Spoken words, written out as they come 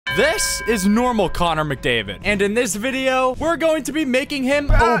This is normal Connor McDavid. And in this video, we're going to be making him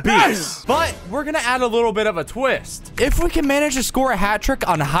obese. But we're gonna add a little bit of a twist. If we can manage to score a hat trick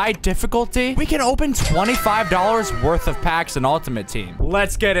on high difficulty, we can open $25 worth of packs in Ultimate Team.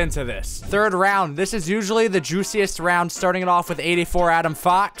 Let's get into this. Third round. This is usually the juiciest round, starting it off with 84 Adam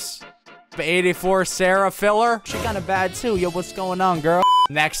Fox. 84 Sarah Filler. She kind of bad too. Yo, what's going on, girl?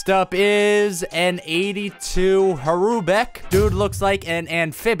 Next up is an 82 Harubek. Dude looks like an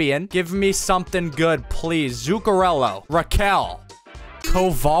amphibian. Give me something good, please. Zuccarello. Raquel.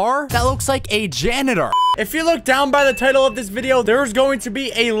 Kovar? That looks like a janitor. If you look down by the title of this video, there's going to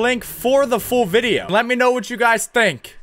be a link for the full video. Let me know what you guys think.